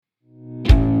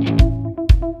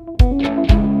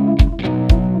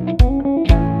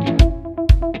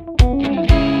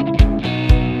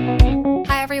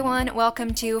everyone.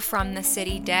 Welcome to From the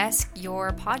City Desk,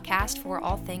 your podcast for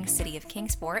all things City of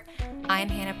Kingsport. I'm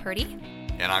Hannah Purdy.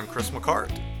 And I'm Chris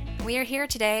McCartt. We are here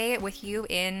today with you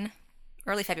in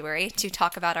early February to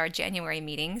talk about our January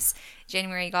meetings.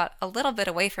 January got a little bit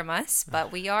away from us,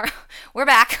 but we're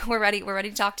back. We're ready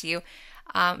to talk to you.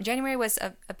 January was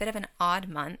a bit of an odd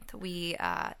month. We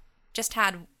just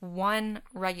had one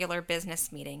regular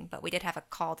business meeting, but we did have a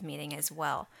called meeting as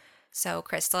well. So,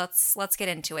 Chris, let's get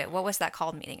into it. What was that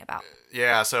called meeting about?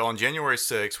 Yeah, so on January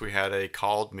 6th, we had a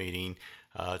called meeting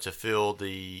to fill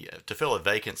a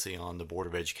vacancy on the Board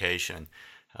of Education.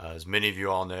 As many of you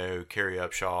all know, Carrie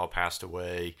Upshaw passed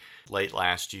away late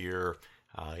last year.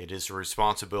 It is a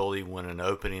responsibility when an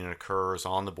opening occurs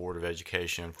on the Board of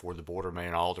Education for the Board of Mayor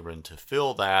and Alderman to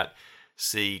fill that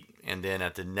seat, and then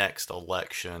at the next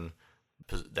election,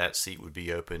 that seat would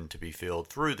be open to be filled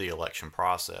through the election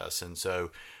process. And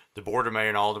so the Board of Mayor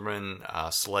and Alderman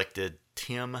selected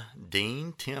Tim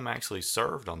Dean. Tim actually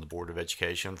served on the Board of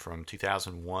Education from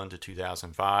 2001 to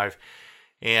 2005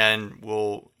 and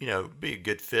will, be a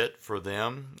good fit for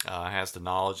them, has the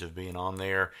knowledge of being on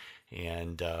there,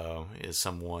 and is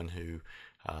someone who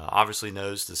obviously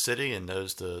knows the city and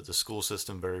knows the school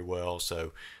system very well.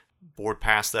 So board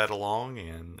passed that along,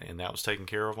 and that was taken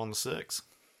care of on the 6th.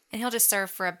 And he'll just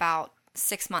serve for about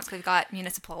 6 months. We've got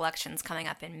municipal elections coming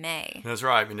up in May. That's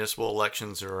right. Municipal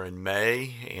elections are in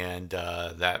May, and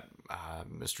that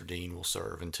Mr. Dean will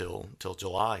serve until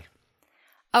July.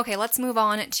 Okay, let's move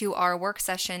on to our work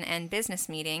session and business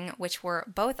meeting, which were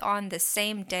both on the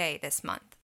same day this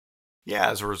month. Yeah,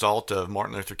 as a result of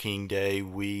Martin Luther King Day,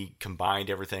 we combined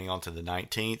everything onto the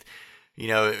 19th.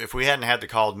 If we hadn't had the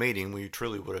called meeting, we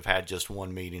truly would have had just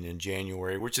one meeting in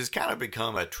January, which has kind of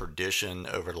become a tradition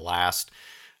over the last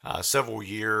several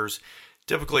years.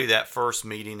 Typically, that first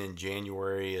meeting in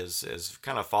January is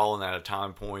kind of fallen at a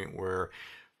time point where,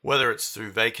 whether it's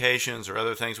through vacations or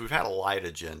other things, we've had a light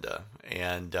agenda,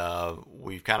 and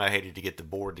we've kind of hated to get the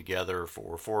board together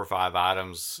for 4 or 5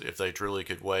 items. If they truly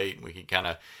could wait, we could kind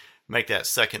of make that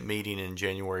second meeting in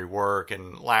January work,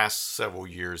 and last several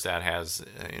years that has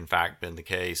in fact been the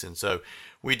case. And so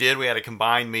we had a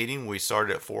combined meeting. We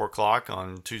started at 4 o'clock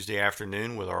on Tuesday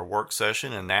afternoon with our work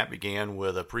session, and that began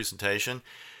with a presentation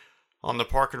on the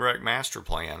Park and Rec Master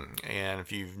Plan. And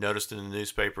if you've noticed in the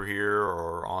newspaper here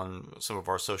or on some of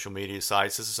our social media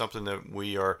sites, this is something that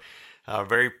we are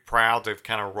very proud to have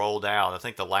kind of rolled out. I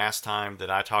think the last time that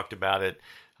I talked about it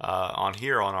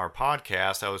on our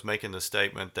podcast, I was making the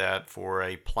statement that for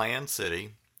a planned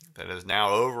city that is now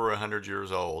over 100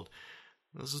 years old,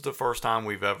 this is the first time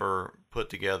we've ever put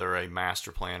together a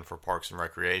master plan for parks and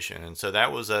recreation. And so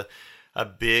that was a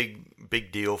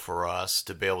big deal for us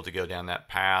to be able to go down that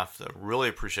path. I really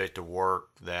appreciate the work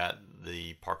that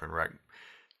the Park and Rec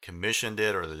Commission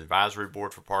did, or the Advisory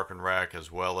Board for Park and Rec,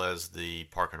 as well as the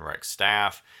Park and Rec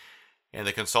staff and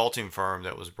the consulting firm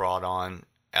that was brought on,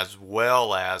 as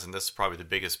well as, and this is probably the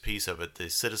biggest piece of it, the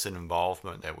citizen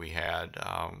involvement that we had.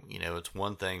 It's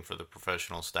one thing for the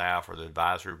professional staff or the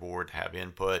advisory board to have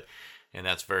input, and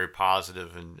that's very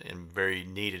positive and very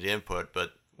needed input,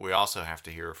 but we also have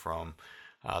to hear from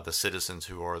the citizens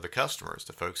who are the customers,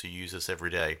 the folks who use this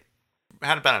every day. I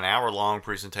had about an hour-long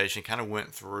presentation, kind of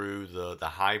went through the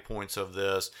high points of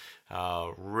this,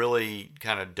 really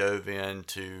kind of dove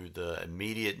into the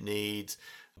immediate needs,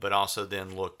 but also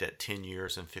then looked at 10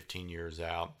 years and 15 years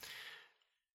out.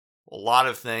 A lot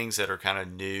of things that are kind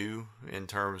of new in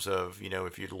terms of,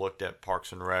 if you'd looked at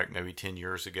Parks and Rec maybe 10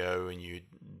 years ago and you'd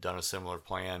done a similar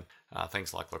plan,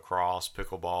 things like lacrosse,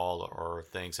 pickleball, or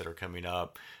things that are coming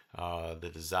up, the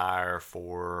desire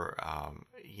for,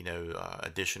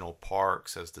 additional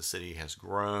parks as the city has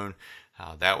grown,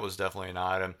 that was definitely an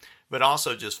item, but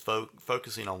also just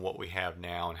focusing on what we have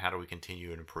now and how do we continue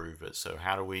to improve it. So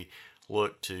how do we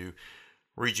look to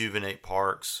rejuvenate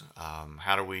parks?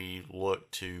 How do we look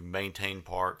to maintain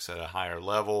parks at a higher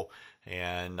level?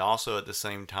 And also at the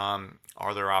same time,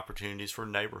 are there opportunities for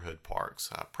neighborhood parks?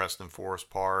 Preston Forest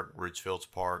Park, Ridgefields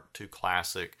Park, 2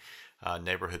 classic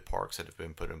neighborhood parks that have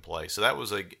been put in place. So that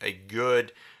was a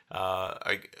good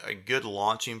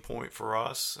launching point for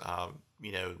us.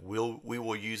 We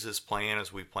will use this plan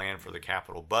as we plan for the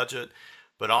capital budget,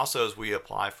 but also as we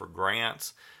apply for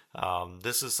grants.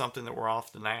 This is something that we're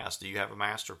often asked, do you have a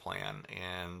master plan?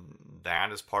 And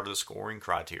that is part of the scoring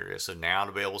criteria. So now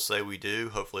to be able to say we do,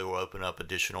 hopefully we'll open up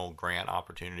additional grant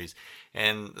opportunities.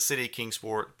 And the City of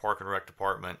Kingsport Park and Rec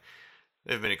Department,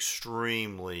 they've been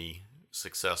extremely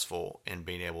successful in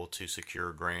being able to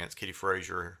secure grants. Kitty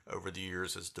Frazier over the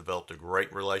years has developed a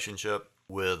great relationship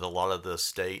with a lot of the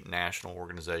state and national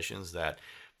organizations that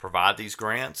provide these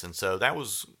grants. And so that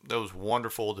was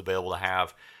wonderful to be able to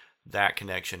have that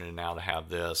connection and now to have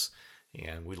this.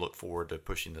 And we look forward to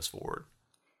pushing this forward.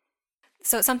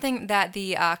 So something that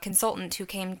the consultant who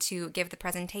came to give the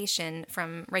presentation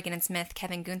from Reagan and Smith,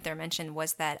 Kevin Gunther, mentioned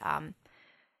was that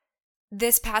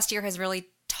this past year has really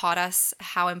taught us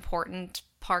how important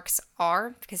parks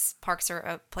are, because parks are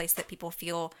a place that people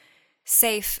feel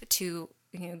safe to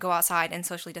go outside and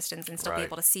socially distance and still be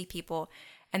able to see people.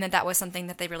 And that was something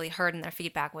that they really heard in their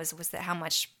feedback was that how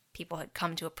much people had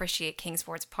come to appreciate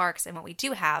Kingsport's parks and what we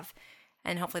do have.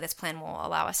 And hopefully this plan will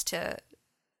allow us to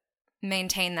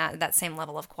maintain that same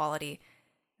level of quality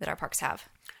that our parks have.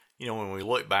 When we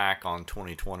look back on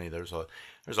 2020, there's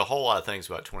a whole lot of things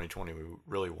about 2020 we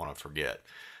really want to forget.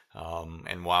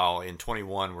 And while in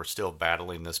 21 we're still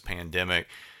battling this pandemic,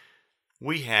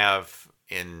 we have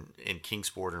in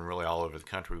Kingsport and really all over the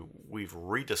country, we've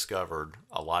rediscovered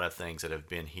a lot of things that have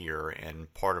been here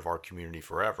and part of our community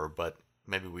forever, but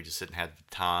maybe we just didn't have the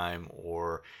time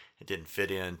or it didn't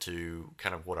fit into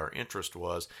kind of what our interest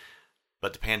was.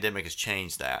 But the pandemic has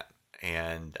changed that.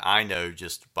 And I know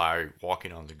just by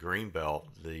walking on the Greenbelt,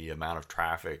 the amount of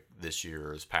traffic this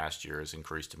past year has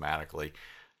increased dramatically.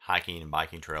 Hiking and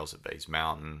biking trails at Bays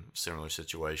Mountain, similar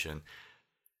situation.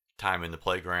 Time in the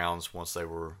playgrounds once they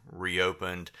were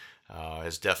reopened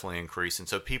has definitely increased. And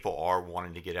so people are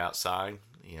wanting to get outside.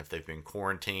 If they've been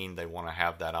quarantined, they want to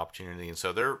have that opportunity. And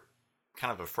so they're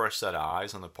kind of a fresh set of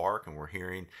eyes on the park, and we're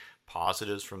hearing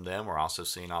positives from them. We're also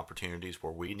seeing opportunities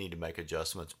where we need to make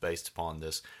adjustments based upon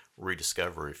this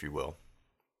rediscovery, if you will.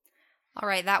 All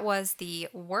right, that was the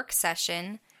work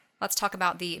session. Let's talk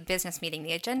about the business meeting.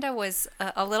 The agenda was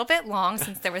a little bit long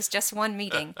since there was just one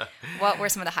meeting. What were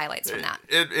some of the highlights from that?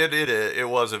 It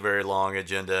was a very long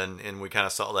agenda, and we kind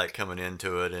of saw that coming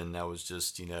into it. And that was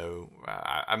just,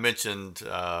 I mentioned,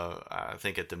 I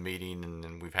think at the meeting,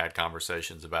 and we've had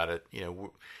conversations about it,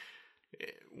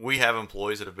 we have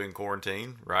employees that have been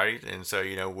quarantined, right? And so,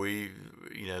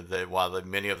 while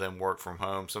many of them work from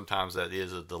home, sometimes that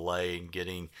is a delay in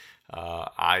getting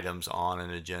items on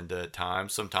an agenda at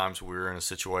times. Sometimes we're in a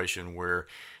situation where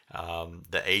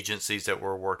the agencies that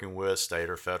we're working with, state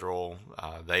or federal,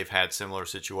 they've had similar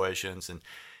situations. And,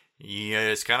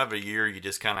 it's kind of a year you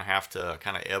just kind of have to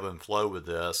kind of ebb and flow with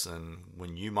this. And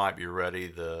when you might be ready,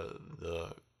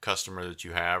 the customer that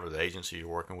you have or the agency you're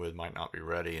working with might not be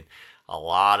ready. And a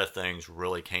lot of things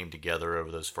really came together over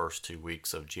those first 2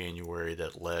 weeks of January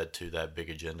that led to that big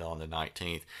agenda on the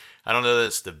 19th. I don't know that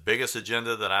it's the biggest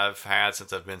agenda that I've had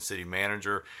since I've been city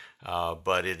manager,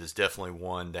 but it is definitely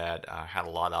one that had a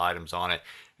lot of items on it.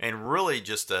 And really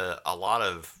just a lot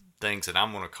of things that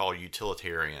I'm going to call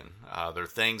utilitarian. They're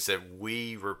things that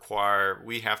we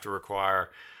have to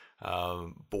require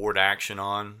board action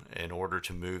on in order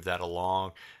to move that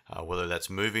along, whether that's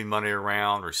moving money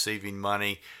around, receiving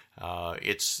money.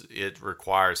 It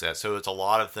requires that. So it's a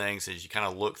lot of things as you kind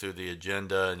of look through the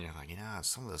agenda and you're like,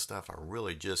 some of the stuff I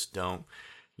really just don't,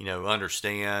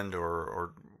 understand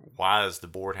or why does the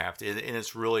board have to, and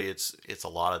it's really, it's a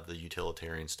lot of the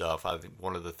utilitarian stuff. I think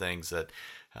one of the things that,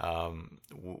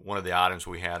 one of the items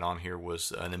we had on here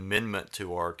was an amendment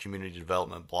to our community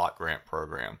development block grant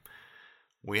program.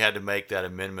 We had to make that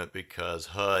amendment because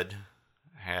HUD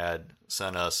had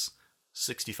sent us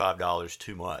 $65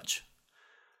 too much.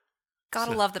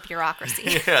 Gotta love the bureaucracy.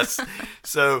 Yes.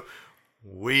 So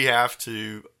we have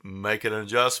to make an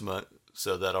adjustment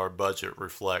so that our budget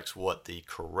reflects what the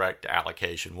correct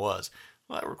allocation was.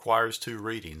 Well, that requires 2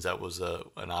 readings. That was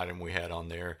an item we had on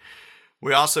there.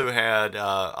 We also had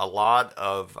a lot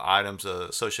of items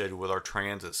associated with our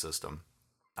transit system.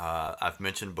 I've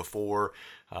mentioned before,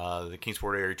 the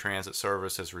Kingsport Area Transit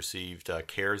Service has received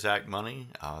CARES Act money.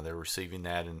 They're receiving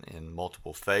that in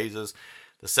multiple phases.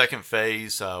 The second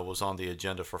phase was on the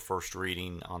agenda for first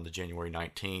reading on the January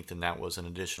 19th, and that was an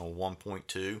additional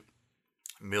 $1.2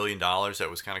 million that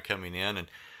was kind of coming in. And,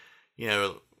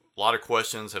 a lot of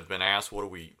questions have been asked, what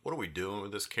are we doing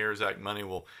with this CARES Act money?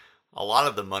 Well, a lot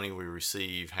of the money we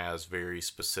receive has very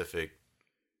specific,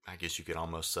 I guess you could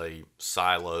almost say,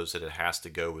 silos that it has to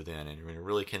go within, and it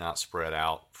really cannot spread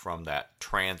out from that.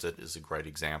 Transit is a great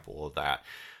example of that.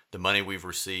 The money we've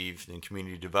received in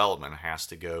community development has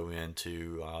to go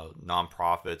into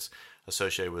nonprofits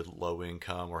associated with low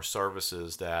income or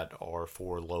services that are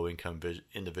for low income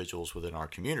individuals within our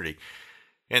community.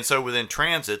 And so within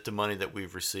transit, the money that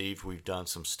we've received, we've done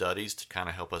some studies to kind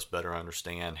of help us better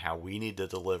understand how we need to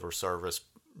deliver service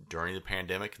during the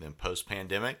pandemic and then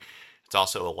post-pandemic. It's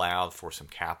also allowed for some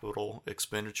capital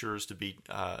expenditures to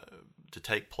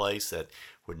take place that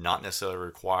would not necessarily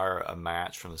require a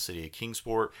match from the city of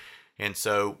Kingsport. And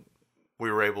so we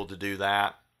were able to do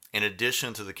that. In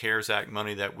addition to the CARES Act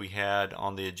money that we had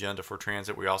on the agenda for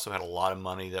transit, we also had a lot of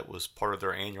money that was part of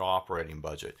their annual operating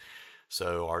budget.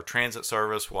 So our transit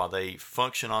service, while they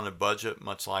function on a budget,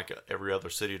 much like every other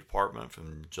city department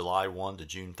from July 1 to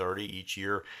June 30 each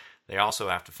year, they also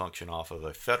have to function off of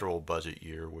a federal budget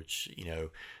year, which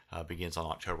begins on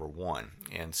October 1.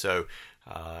 And so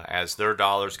as their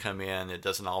dollars come in, it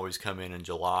doesn't always come in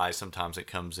July. Sometimes it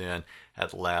comes in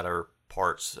at the latter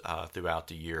parts throughout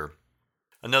the year.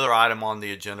 Another item on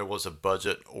the agenda was a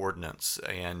budget ordinance,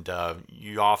 and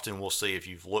you often will see, if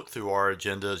you've looked through our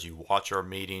agendas, you watch our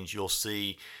meetings, you'll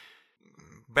see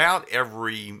about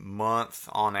every month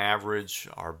on average,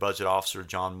 our budget officer,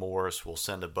 John Morris, will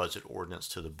send a budget ordinance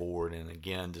to the board. And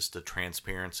again, just the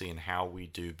transparency in how we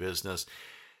do business.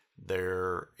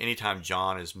 Anytime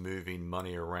John is moving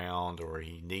money around, or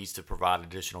he needs to provide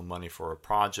additional money for a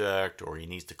project, or he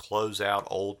needs to close out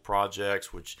old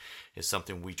projects, which is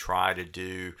something we try to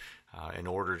do in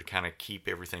order to kind of keep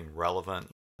everything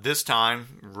relevant. This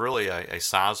time, really a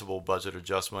sizable budget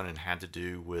adjustment, and had to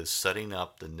do with setting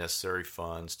up the necessary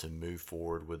funds to move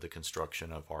forward with the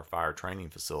construction of our fire training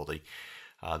facility.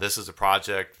 This is a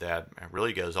project that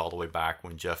really goes all the way back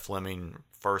when Jeff Fleming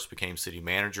first became city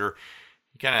manager.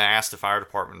 You kind of asked the fire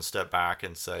department to step back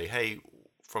and say, hey,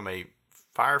 from a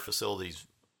fire facilities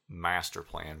master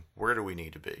plan, where do we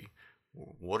need to be?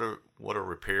 What are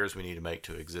repairs we need to make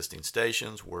to existing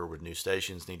stations? Where would new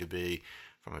stations need to be?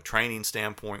 From a training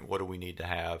standpoint, what do we need to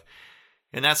have?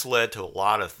 And that's led to a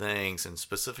lot of things, and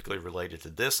specifically related to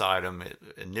this item, it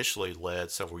initially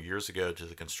led several years ago to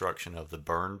the construction of the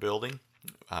Burn building,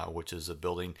 which is a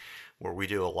building where we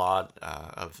do a lot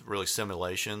of really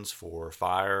simulations for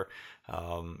fire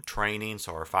training.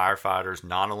 So our firefighters,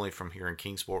 not only from here in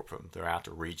Kingsport, but throughout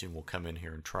the region, will come in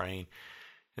here and train.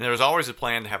 And there was always a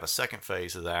plan to have a second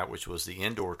phase of that, which was the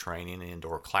indoor training,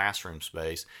 indoor classroom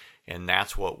space. And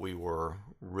that's what we were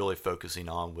really focusing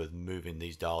on with moving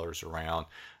these dollars around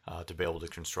to be able to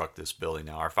construct this building.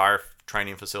 Now, our fire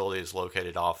training facility is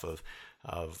located off of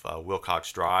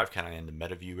Wilcox Drive, kind of in the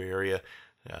Meadowview area.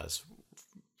 It's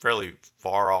fairly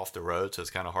far off the road, so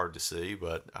it's kind of hard to see,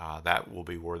 but that will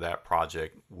be where that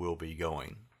project will be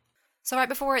going. So right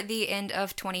before the end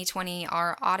of 2020,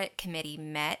 our audit committee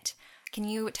met. Can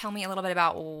you tell me a little bit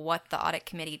about what the audit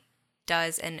committee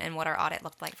does and what our audit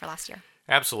looked like for last year?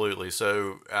 Absolutely.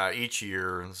 So each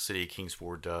year, the City of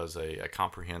Kingsport does a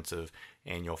comprehensive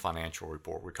annual financial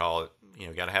report. We call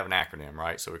it, got to have an acronym,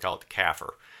 right? So we call it the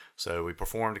CAFR. So we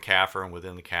performed a CAFR, and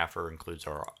within the CAFR includes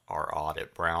our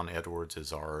audit. Brown Edwards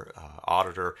is our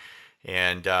auditor.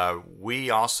 And we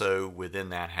also, within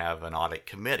that, have an audit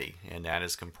committee, and that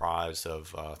is comprised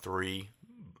of 3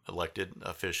 elected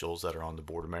officials that are on the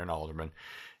Board of Mayor and Alderman.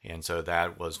 And so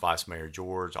that was Vice Mayor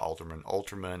George, Alderman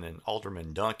Alterman, and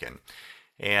Alderman Duncan.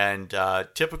 And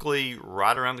typically,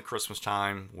 right around the Christmas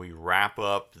time, we wrap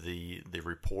up the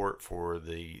report for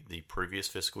the previous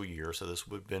fiscal year. So this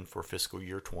would have been for fiscal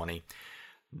year 20.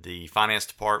 The Finance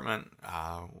Department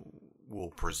will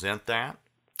present that,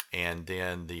 and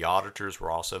then the auditors will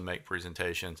also make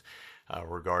presentations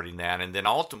regarding that. And then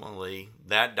ultimately,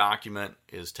 that document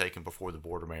is taken before the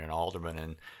Board of Mayor and Alderman.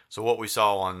 And so what we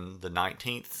saw on the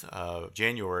 19th of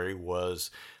January was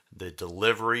the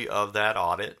delivery of that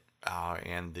audit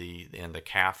and the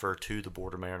CAFR to the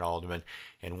Board of Mayor and Alderman.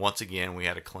 And once again, we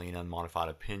had a clean, unmodified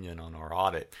opinion on our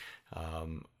audit.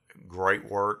 Great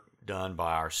work done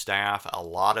by our staff. A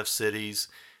lot of cities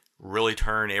really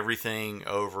turn everything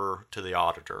over to the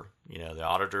auditor. The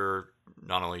auditor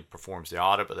not only performs the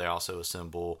audit, but they also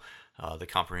assemble the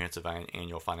comprehensive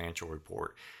annual financial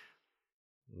report.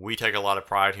 We take a lot of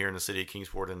pride here in the City of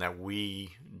Kingsport in that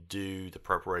we do the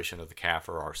preparation of the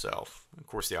CAFR ourselves. Of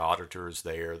course, the auditor is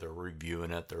there. They're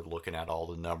reviewing it. They're looking at all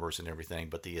the numbers and everything.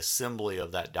 But the assembly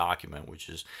of that document, which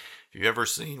is, if you've ever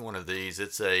seen one of these,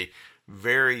 it's a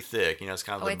very thick. It's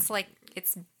kind of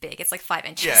it's big. It's like 5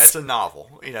 inches. Yeah, it's a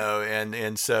novel.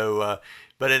 And so,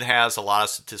 but it has a lot of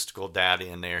statistical data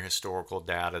in there, historical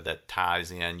data that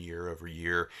ties in year over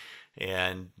year,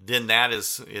 and then that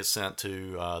is sent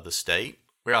to the state.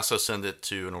 We also send it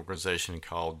to an organization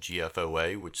called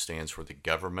GFOA, which stands for the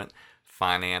Government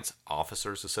Finance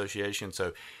Officers Association. So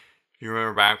if you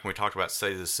remember back when we talked about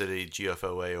State of the City,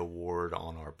 GFOA award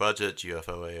on our budget,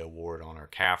 GFOA award on our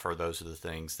CAFR, those are the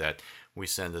things that we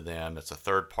send to them. It's a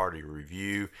third-party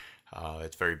review.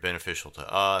 It's very beneficial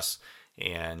to us.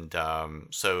 And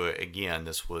so, again,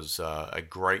 this was a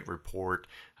great report,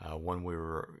 one we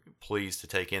were pleased to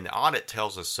take in. The audit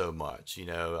tells us so much.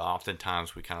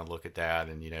 Oftentimes we kind of look at that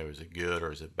and, is it good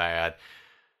or is it bad?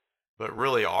 But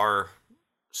really our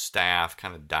staff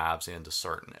kind of dives into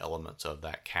certain elements of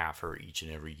that CAFR each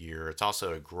and every year. It's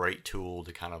also a great tool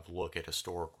to kind of look at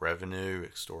historic revenue,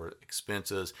 historic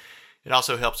expenses. It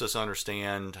also helps us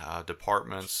understand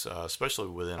departments, especially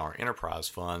within our enterprise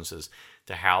funds, as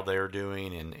to how they're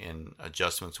doing and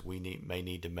adjustments we may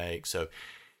need to make. So,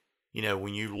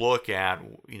 when you look at,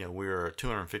 we're a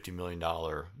 $250 million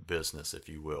business, if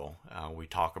you will. We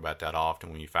talk about that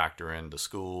often when you factor in the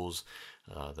schools,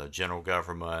 the general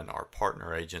government, our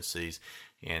partner agencies.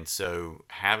 And so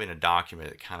having a document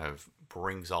that kind of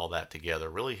brings all that together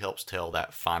really helps tell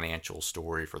that financial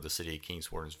story for the city of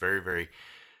Kingsport. It's very, very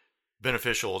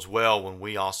beneficial as well when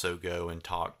we also go and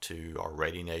talk to our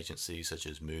rating agencies such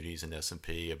as Moody's and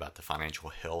S&P about the financial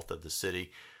health of the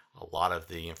city. A lot of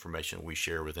the information we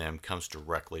share with them comes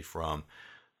directly from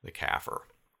the CAFR.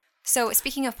 So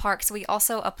speaking of parks, we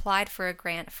also applied for a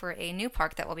grant for a new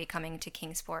park that will be coming to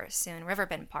Kingsport soon,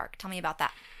 Riverbend Park. Tell me about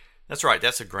that. That's right.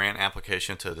 That's a grant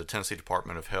application to the Tennessee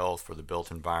Department of Health for the built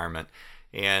environment.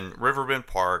 And Riverbend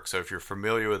Park, so if you're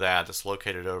familiar with that, it's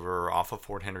located over off of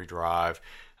Fort Henry Drive.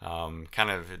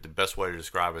 Kind of the best way to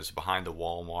describe it is behind the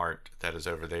Walmart that is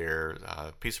over there.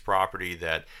 A piece of property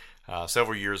that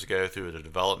several years ago through the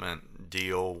development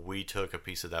deal, we took a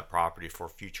piece of that property for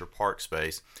future park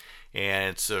space. And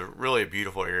it's really a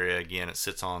beautiful area. Again, it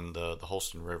sits on the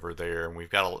Holston River there, and we've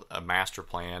got a master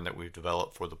plan that we've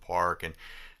developed for the park. And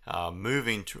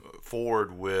moving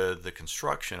forward with the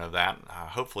construction of that,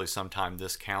 hopefully sometime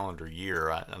this calendar year.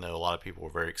 I know a lot of people were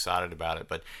very excited about it,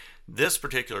 but this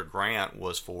particular grant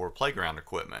was for playground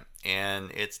equipment, and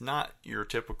it's not your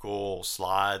typical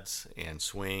slides and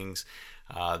swings.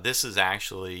 This is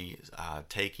actually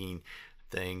taking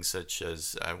things such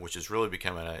as, which is really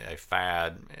becoming a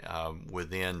fad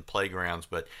within playgrounds,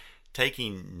 but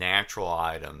taking natural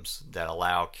items that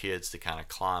allow kids to kind of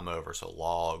climb over, so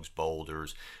logs,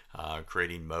 boulders,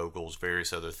 creating moguls,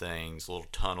 various other things, little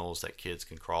tunnels that kids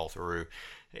can crawl through,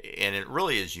 and it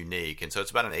really is unique. And so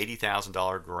it's about an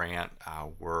 $80,000 grant.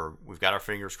 We've got our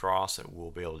fingers crossed that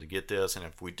we'll be able to get this, and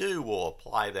if we do, we'll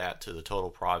apply that to the total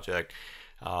project.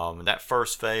 That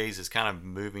first phase is kind of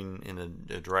moving in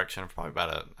the direction of probably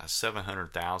about a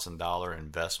 $700,000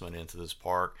 investment into this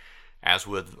park. As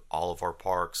with all of our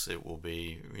parks, it will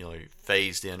be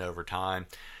phased in over time.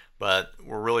 But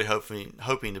we're really hoping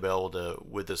to be able to,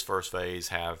 with this first phase,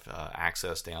 have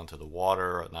access down to the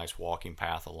water, a nice walking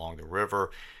path along the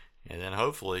river, and then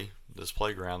hopefully this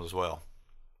playground as well.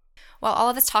 Well, all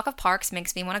of this talk of parks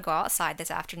makes me want to go outside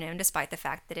this afternoon, despite the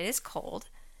fact that it is cold.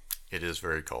 It is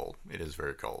very cold. It is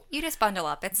very cold. You just bundle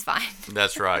up. It's fine.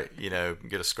 That's right.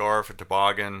 Get a scarf, a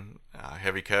toboggan, a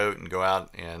heavy coat, and go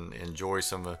out and enjoy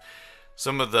some of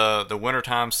the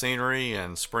wintertime scenery,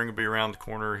 and spring will be around the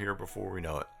corner here before we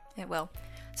know it. It will.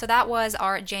 So that was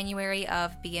our January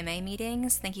of BMA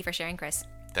meetings. Thank you for sharing, Chris.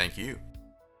 Thank you.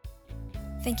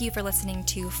 Thank you for listening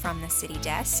to From the City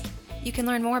Desk. You can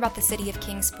learn more about the City of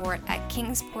Kingsport at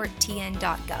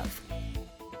kingsporttn.gov.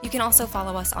 You can also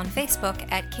follow us on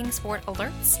Facebook at Kingsport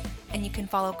Alerts, and you can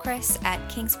follow Chris at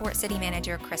Kingsport City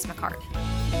Manager Chris McCartt.